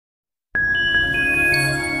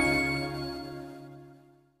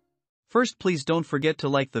First, please don't forget to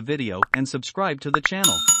like the video and subscribe to the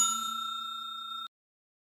channel.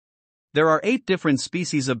 There are 8 different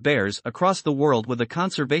species of bears across the world with a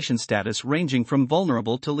conservation status ranging from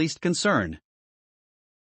vulnerable to least concern.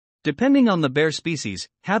 Depending on the bear species,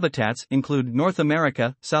 habitats include North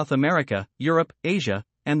America, South America, Europe, Asia,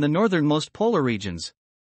 and the northernmost polar regions.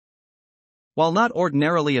 While not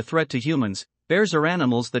ordinarily a threat to humans, bears are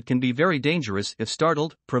animals that can be very dangerous if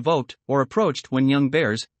startled, provoked, or approached when young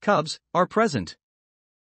bears, cubs, are present.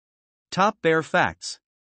 Top bear facts.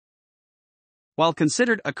 While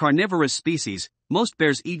considered a carnivorous species, most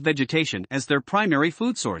bears eat vegetation as their primary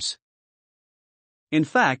food source. In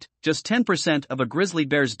fact, just 10% of a grizzly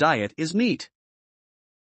bear's diet is meat.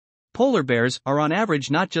 Polar bears are on average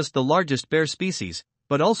not just the largest bear species,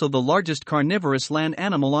 but also the largest carnivorous land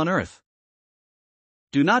animal on Earth.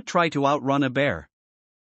 Do not try to outrun a bear.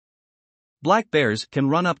 Black bears can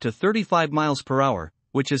run up to 35 miles per hour,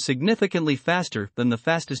 which is significantly faster than the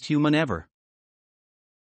fastest human ever.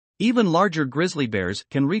 Even larger grizzly bears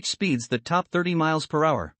can reach speeds that top 30 miles per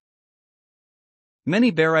hour.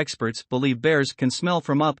 Many bear experts believe bears can smell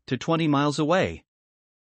from up to 20 miles away.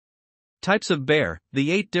 Types of bear,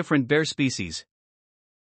 the 8 different bear species.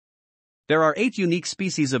 There are 8 unique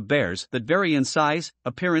species of bears that vary in size,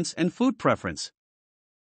 appearance, and food preference.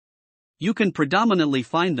 You can predominantly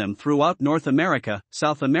find them throughout North America,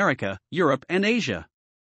 South America, Europe, and Asia.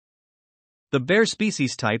 The bear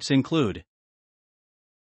species types include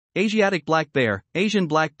Asiatic black bear, Asian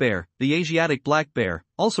black bear. The Asiatic black bear,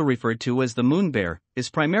 also referred to as the moon bear,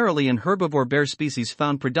 is primarily an herbivore bear species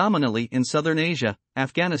found predominantly in southern Asia,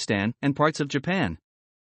 Afghanistan, and parts of Japan.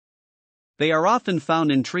 They are often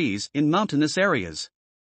found in trees in mountainous areas.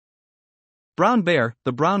 Brown bear,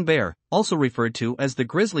 the brown bear, also referred to as the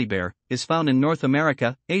grizzly bear, is found in North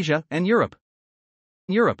America, Asia, and Europe.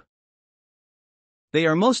 They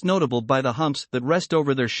are most notable by the humps that rest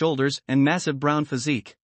over their shoulders and massive brown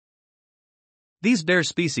physique. These bear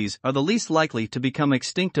species are the least likely to become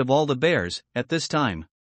extinct of all the bears at this time.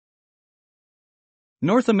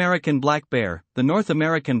 North American black bear. The North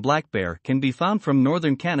American black bear can be found from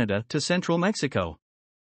northern Canada to central Mexico.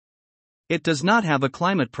 It does not have a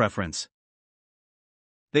climate preference.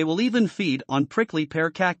 They will even feed on prickly pear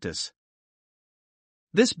cactus.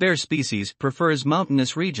 This bear species prefers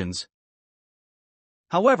mountainous regions.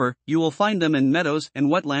 However, you will find them in meadows and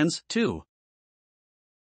wetlands too.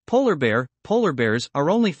 Polar bear. Polar bears are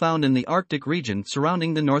only found in the Arctic region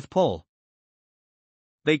surrounding the North Pole.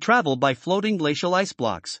 They travel by floating glacial ice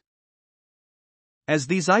blocks. As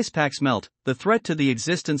these ice packs melt, the threat to the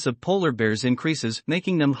existence of polar bears increases,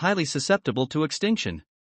 making them highly susceptible to extinction.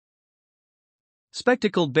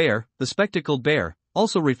 Spectacled bear. The spectacled bear,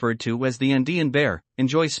 also referred to as the Andean bear,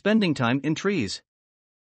 enjoys spending time in trees.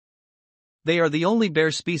 They are the only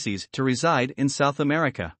bear species to reside in South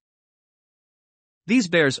America. These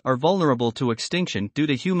bears are vulnerable to extinction due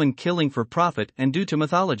to human killing for profit and due to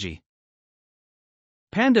mythology.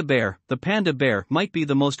 Panda bear. The panda bear might be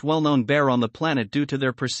the most well-known bear on the planet due to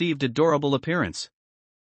their perceived adorable appearance.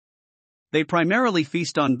 They primarily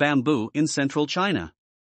feast on bamboo in central China.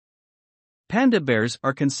 Panda bears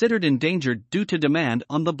are considered endangered due to demand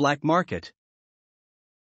on the black market.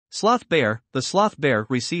 Sloth bear. The sloth bear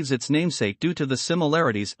receives its namesake due to the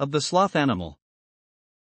similarities of the sloth animal.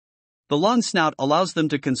 The long snout allows them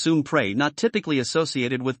to consume prey not typically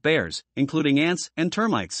associated with bears, including ants and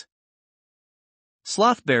termites.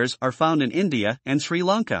 Sloth bears are found in India and Sri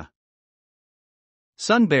Lanka.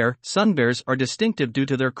 Sun bear. Sun bears are distinctive due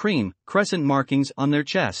to their cream, crescent markings on their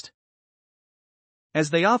chest. As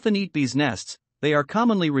they often eat bees' nests, they are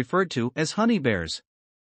commonly referred to as honey bears.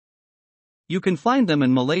 You can find them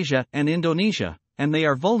in Malaysia and Indonesia, and they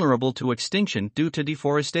are vulnerable to extinction due to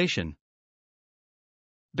deforestation.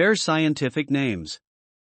 Bear scientific names.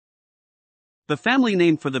 The family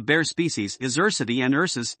name for the bear species is Ursidae and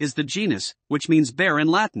Ursus is the genus, which means bear in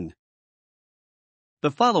Latin.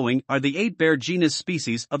 The following are the 8 bear genus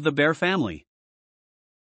species of the bear family.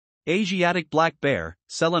 Asiatic black bear,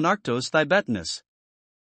 Selenarctos thibetanus.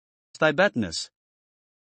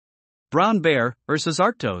 Brown bear, Ursus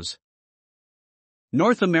arctos.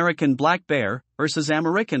 North American black bear, Ursus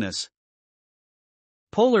americanus.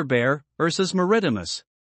 Polar bear, Ursus maritimus.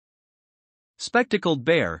 Spectacled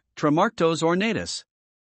bear, Tremarctos ornatus.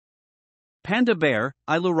 Panda bear,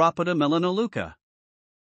 Ailuropoda melanoluca.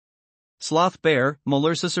 Sloth bear,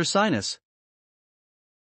 Molursus ursinus.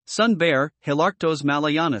 Sun bear, Hilarctos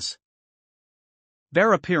malayanus.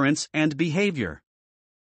 Bear appearance and behavior.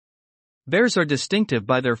 Bears are distinctive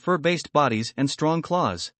by their fur-based bodies and strong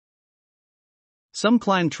claws. Some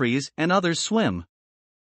climb trees and others swim.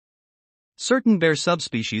 Certain bear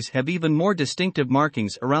subspecies have even more distinctive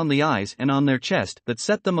markings around the eyes and on their chest that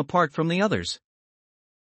set them apart from the others.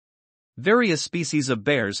 Various species of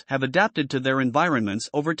bears have adapted to their environments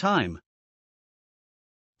over time.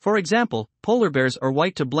 For example, polar bears are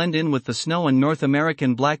white to blend in with the snow, and North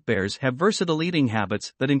American black bears have versatile eating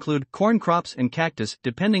habits that include corn crops and cactus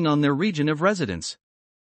depending on their region of residence.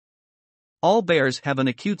 All bears have an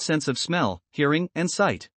acute sense of smell, hearing, and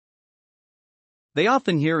sight. They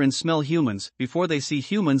often hear and smell humans before they see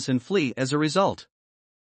humans and flee as a result.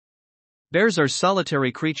 Bears are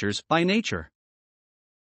solitary creatures by nature.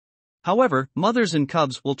 However, mothers and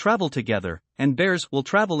cubs will travel together, and bears will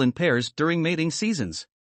travel in pairs during mating seasons.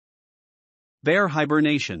 Bear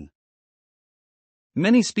hibernation.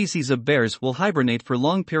 Many species of bears will hibernate for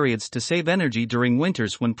long periods to save energy during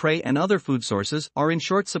winters when prey and other food sources are in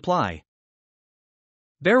short supply.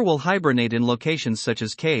 Bear will hibernate in locations such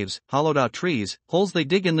as caves, hollowed-out trees, holes they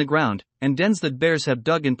dig in the ground, and dens that bears have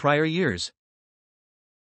dug in prior years.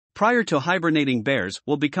 Prior to hibernating, bears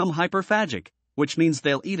will become hyperphagic, which means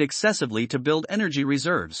they'll eat excessively to build energy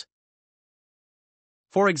reserves.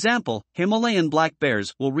 For example, Himalayan black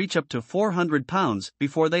bears will reach up to 400 pounds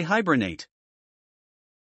before they hibernate.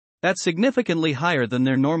 That's significantly higher than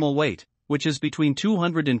their normal weight, which is between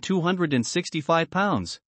 200 and 265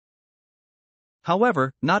 pounds.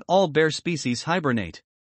 However, not all bear species hibernate.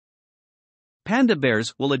 Panda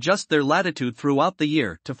bears will adjust their latitude throughout the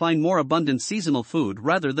year to find more abundant seasonal food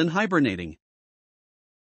rather than hibernating.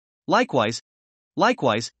 Likewise,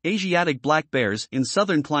 Asiatic black bears in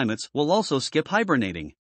southern climates will also skip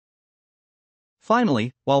hibernating.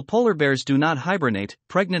 Finally, while polar bears do not hibernate,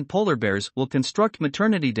 pregnant polar bears will construct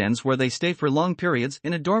maternity dens where they stay for long periods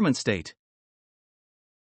in a dormant state.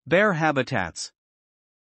 Bear habitats.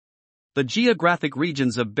 The geographic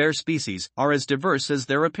regions of bear species are as diverse as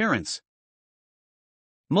their appearance.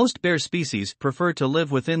 Most bear species prefer to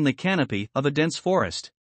live within the canopy of a dense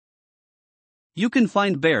forest. You can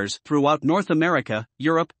find bears throughout North America,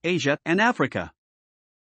 Europe, Asia, and Africa.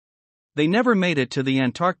 They never made it to the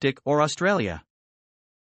Antarctic or Australia.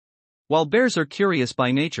 While bears are curious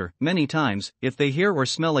by nature, many times, if they hear or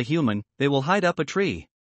smell a human, they will hide up a tree.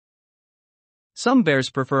 Some bears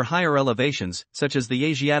prefer higher elevations, such as the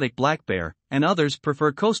Asiatic black bear, and others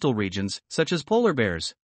prefer coastal regions, such as polar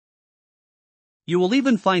bears. You will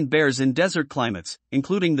even find bears in desert climates,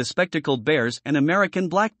 including the spectacled bears and American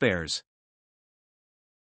black bears.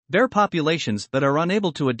 Bear populations that are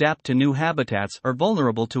unable to adapt to new habitats are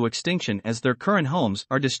vulnerable to extinction as their current homes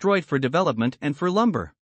are destroyed for development and for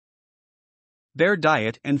lumber. Bear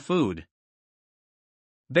diet and food.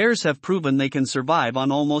 Bears have proven they can survive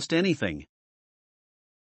on almost anything.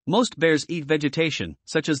 Most bears eat vegetation,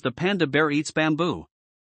 such as the panda bear eats bamboo.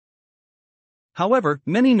 However,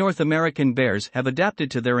 many North American bears have adapted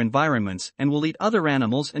to their environments and will eat other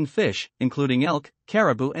animals and fish, including elk,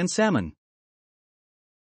 caribou, and salmon.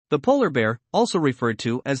 The polar bear, also referred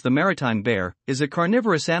to as the maritime bear, is a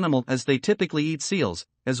carnivorous animal as they typically eat seals,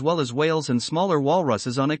 as well as whales and smaller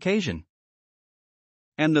walruses on occasion.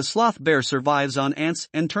 And the sloth bear survives on ants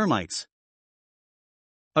and termites.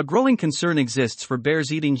 A growing concern exists for bears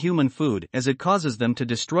eating human food as it causes them to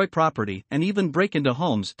destroy property and even break into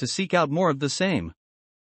homes to seek out more of the same.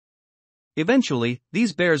 Eventually,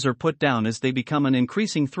 these bears are put down as they become an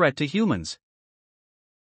increasing threat to humans.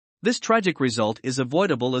 This tragic result is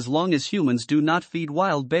avoidable as long as humans do not feed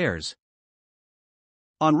wild bears.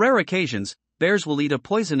 On rare occasions, bears will eat a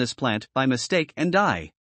poisonous plant by mistake and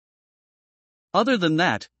die. Other than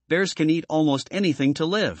that, bears can eat almost anything to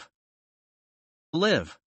live.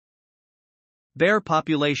 Bear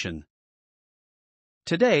population.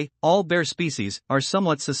 Today, all bear species are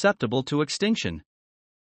somewhat susceptible to extinction.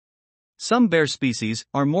 Some bear species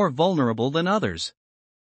are more vulnerable than others.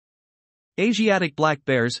 Asiatic black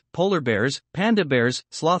bears, polar bears, panda bears,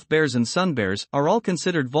 sloth bears, and sun bears are all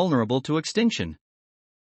considered vulnerable to extinction.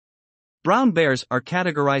 Brown bears are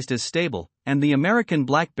categorized as stable, and the American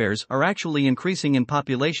black bears are actually increasing in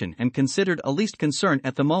population and considered a least concern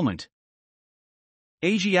at the moment.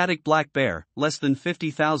 Asiatic black bear, less than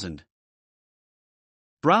 50,000.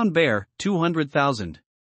 Brown bear, 200,000.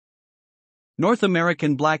 North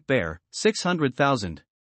American black bear, 600,000.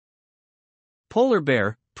 Polar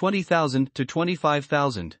bear, 20,000 to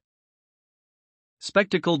 25,000.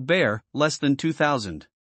 Spectacled bear, less than 2,000.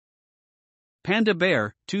 Panda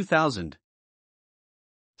bear, 2,000.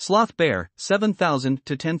 Sloth bear, 7,000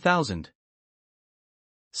 to 10,000.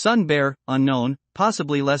 Sun bear, unknown,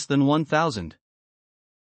 possibly less than 1,000.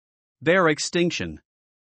 Bear extinction.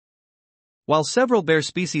 While several bear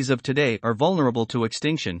species of today are vulnerable to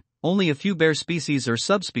extinction, only a few bear species or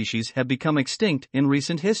subspecies have become extinct in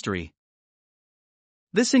recent history.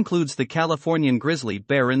 This includes the Californian grizzly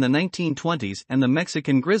bear in the 1920s and the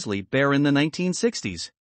Mexican grizzly bear in the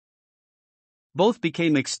 1960s. Both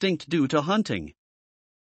became extinct due to hunting.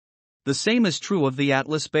 The same is true of the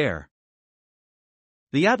Atlas bear.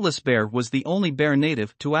 The Atlas bear was the only bear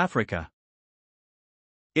native to Africa.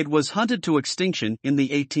 It was hunted to extinction in the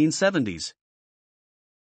 1870s.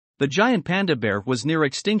 The giant panda bear was near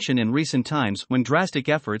extinction in recent times when drastic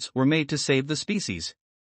efforts were made to save the species.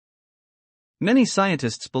 Many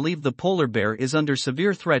scientists believe the polar bear is under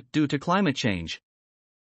severe threat due to climate change.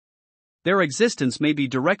 Their existence may be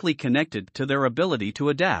directly connected to their ability to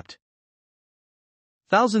adapt.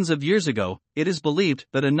 Thousands of years ago, it is believed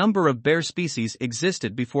that a number of bear species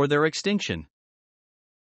existed before their extinction.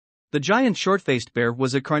 The giant short-faced bear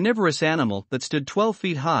was a carnivorous animal that stood 12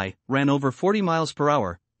 feet high, ran over 40 miles per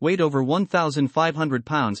hour, weighed over 1,500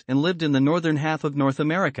 pounds and lived in the northern half of North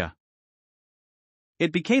America.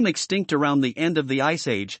 It became extinct around the end of the Ice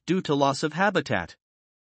Age due to loss of habitat.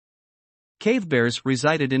 Cave bears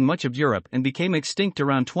resided in much of Europe and became extinct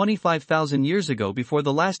around 25,000 years ago before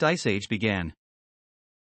the last Ice Age began.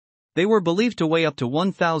 They were believed to weigh up to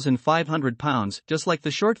 1,500 pounds, just like the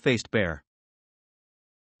short-faced bear.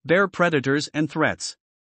 Bear predators and threats.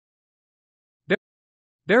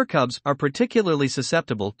 Bear cubs are particularly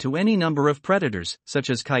susceptible to any number of predators, such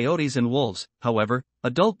as coyotes and wolves. However,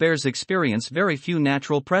 adult bears experience very few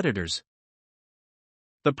natural predators.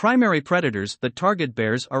 The primary predators that target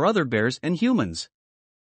bears are other bears and humans.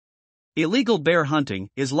 Illegal bear hunting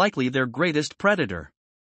is likely their greatest predator.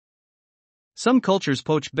 Some cultures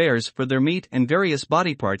poach bears for their meat and various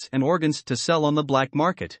body parts and organs to sell on the black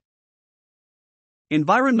market.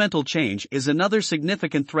 Environmental change is another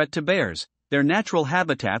significant threat to bears, their natural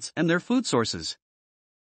habitats and their food sources.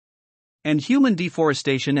 And human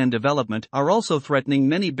deforestation and development are also threatening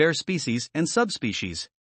many bear species and subspecies.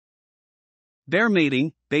 Bear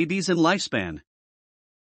mating, babies and lifespan.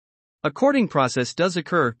 A courting process does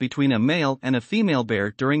occur between a male and a female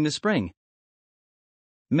bear during the spring.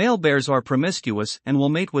 Male bears are promiscuous and will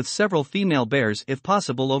mate with several female bears if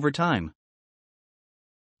possible over time.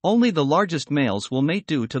 Only the largest males will mate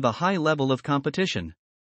due to the high level of competition.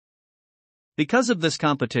 Because of this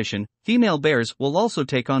competition, female bears will also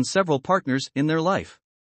take on several partners in their life.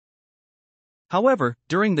 However,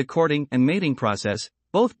 during the courting and mating process,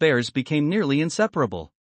 both bears became nearly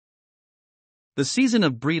inseparable. The season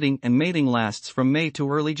of breeding and mating lasts from May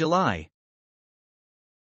to early July.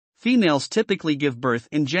 Females typically give birth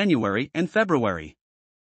in January and February.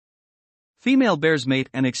 Female bears mate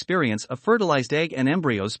and experience a fertilized egg and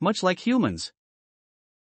embryos much like humans.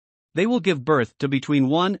 They will give birth to between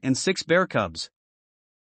 1 and 6 bear cubs.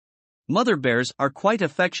 Mother bears are quite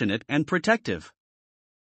affectionate and protective.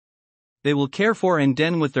 They will care for and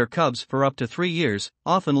den with their cubs for up to 3 years,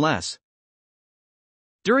 often less.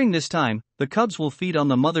 During this time, the cubs will feed on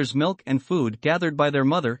the mother's milk and food gathered by their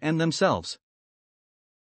mother and themselves.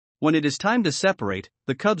 When it is time to separate,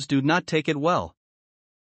 the cubs do not take it well.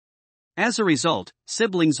 As a result,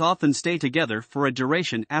 siblings often stay together for a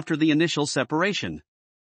duration after the initial separation.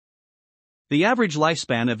 The average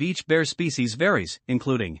lifespan of each bear species varies,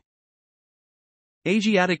 including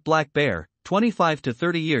Asiatic black bear, 25 to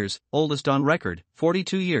 30 years, oldest on record,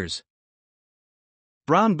 42 years.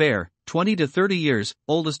 Brown bear, 20 to 30 years,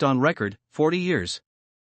 oldest on record, 40 years.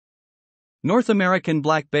 North American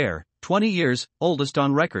black bear, 20 years, oldest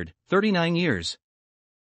on record, 39 years.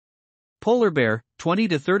 Polar bear, 20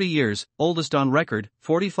 to 30 years, oldest on record,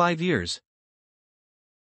 45 years.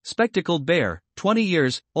 Spectacled bear, 20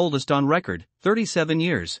 years, oldest on record, 37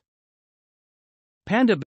 years.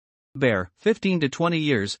 Panda bear, 15 to 20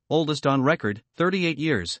 years, oldest on record, 38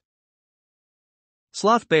 years.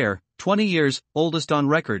 Sloth bear, 20 years, oldest on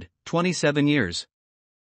record, 27 years.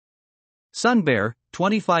 Sun bear,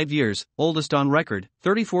 25 years, oldest on record,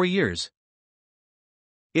 34 years.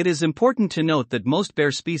 It is important to note that most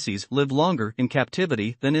bear species live longer in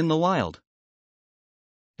captivity than in the wild.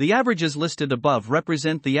 The averages listed above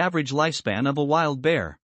represent the average lifespan of a wild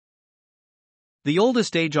bear. The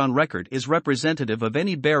oldest age on record is representative of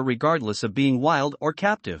any bear regardless of being wild or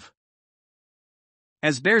captive.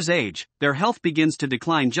 As bears age, their health begins to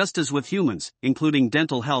decline just as with humans, including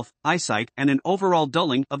dental health, eyesight, and an overall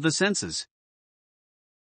dulling of the senses.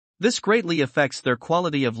 This greatly affects their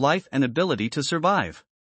quality of life and ability to survive.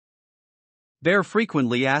 Bear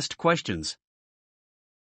frequently asked questions.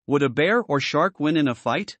 Would a bear or shark win in a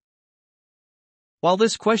fight? While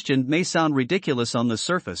this question may sound ridiculous on the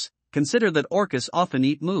surface, consider that orcas often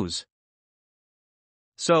eat moose.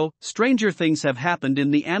 So, stranger things have happened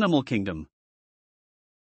in the animal kingdom.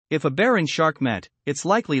 If a bear and shark met, it's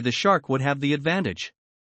likely the shark would have the advantage.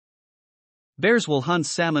 Bears will hunt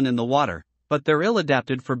salmon in the water, but they're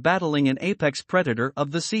ill-adapted for battling an apex predator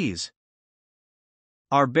of the seas.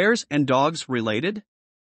 Are bears and dogs related?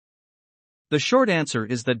 The short answer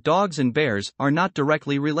is that dogs and bears are not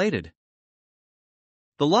directly related.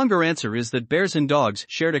 The longer answer is that bears and dogs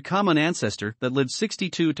shared a common ancestor that lived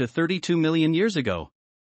 62 to 32 million years ago.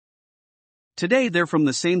 Today they're from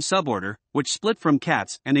the same suborder, which split from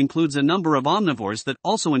cats and includes a number of omnivores that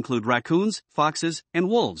also include raccoons, foxes, and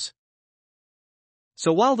wolves.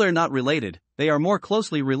 So while they're not related, they are more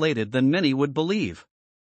closely related than many would believe.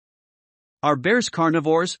 Are bears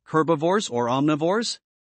carnivores, herbivores, or omnivores?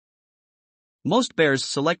 Most bears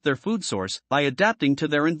select their food source by adapting to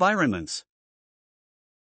their environments.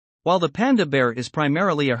 While the panda bear is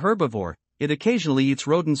primarily a herbivore, it occasionally eats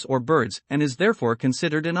rodents or birds and is therefore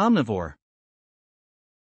considered an omnivore.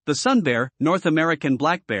 The sun bear, North American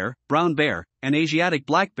black bear, brown bear, and Asiatic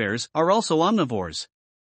black bears are also omnivores.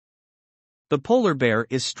 The polar bear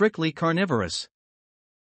is strictly carnivorous.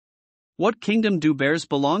 What kingdom do bears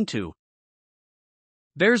belong to?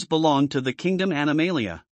 Bears belong to the kingdom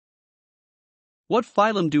Animalia. What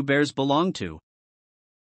phylum do bears belong to?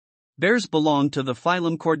 Bears belong to the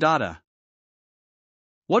phylum Chordata.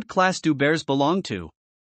 What class do bears belong to?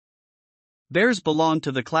 Bears belong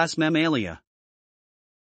to the class Mammalia.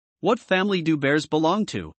 What family do bears belong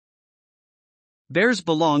to? Bears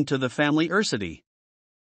belong to the family Ursidae.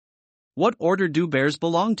 What order do bears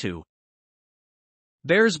belong to?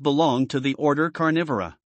 Bears belong to the order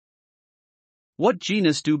Carnivora. What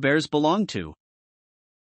genus do bears belong to?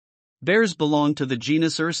 Bears belong to the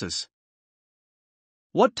genus Ursus.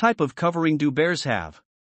 What type of covering do bears have?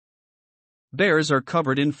 Bears are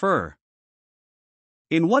covered in fur.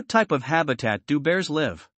 In what type of habitat do bears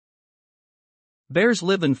live? Bears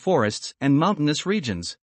live in forests and mountainous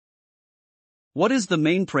regions. What is the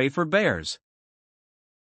main prey for bears?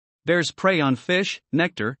 Bears prey on fish,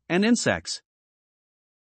 nectar, and insects.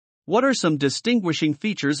 What are some distinguishing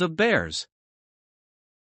features of bears?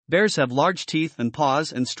 Bears have large teeth and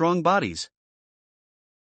paws and strong bodies.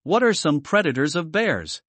 What are some predators of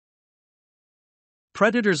bears?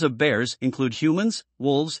 Predators of bears include humans,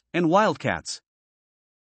 wolves, and wildcats.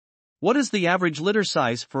 What is the average litter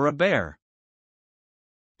size for a bear?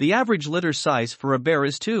 The average litter size for a bear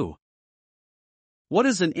is 2. What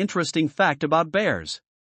is an interesting fact about bears?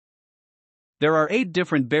 There are 8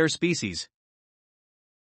 different bear species.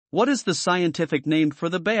 What is the scientific name for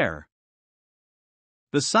the bear?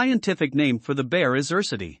 The scientific name for the bear is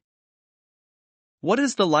Ursidae. What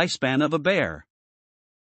is the lifespan of a bear?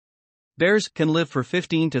 Bears can live for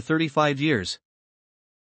 15 to 35 years.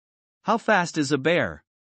 How fast is a bear?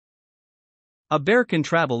 A bear can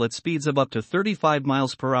travel at speeds of up to 35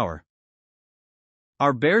 miles per hour.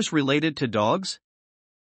 Are bears related to dogs?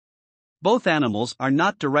 Both animals are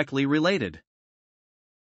not directly related.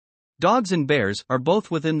 Dogs and bears are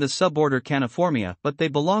both within the suborder Caniformia, but they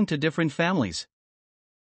belong to different families.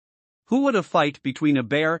 Who would a fight between a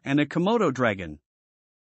bear and a Komodo dragon?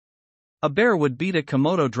 A bear would beat a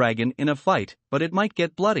Komodo dragon in a fight, but it might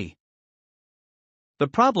get bloody. The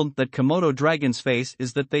problem that Komodo dragons face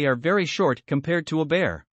is that they are very short compared to a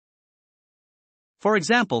bear. For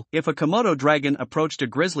example, if a Komodo dragon approached a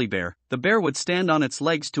grizzly bear, the bear would stand on its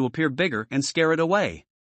legs to appear bigger and scare it away.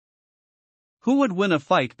 Who would win a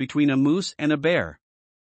fight between a moose and a bear?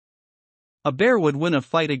 A bear would win a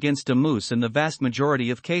fight against a moose in the vast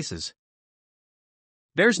majority of cases.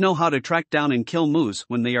 Bears know how to track down and kill moose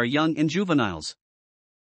when they are young and juveniles.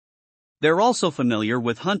 They're also familiar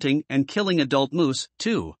with hunting and killing adult moose,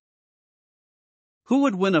 too. Who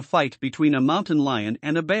would win a fight between a mountain lion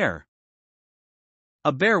and a bear?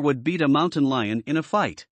 A bear would beat a mountain lion in a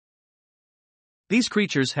fight. These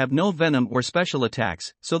creatures have no venom or special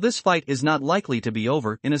attacks, so this fight is not likely to be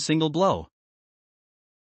over in a single blow.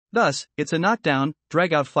 Thus, it's a knockdown,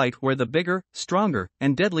 drag-out fight where the bigger, stronger,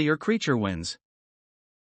 and deadlier creature wins.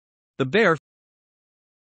 The bear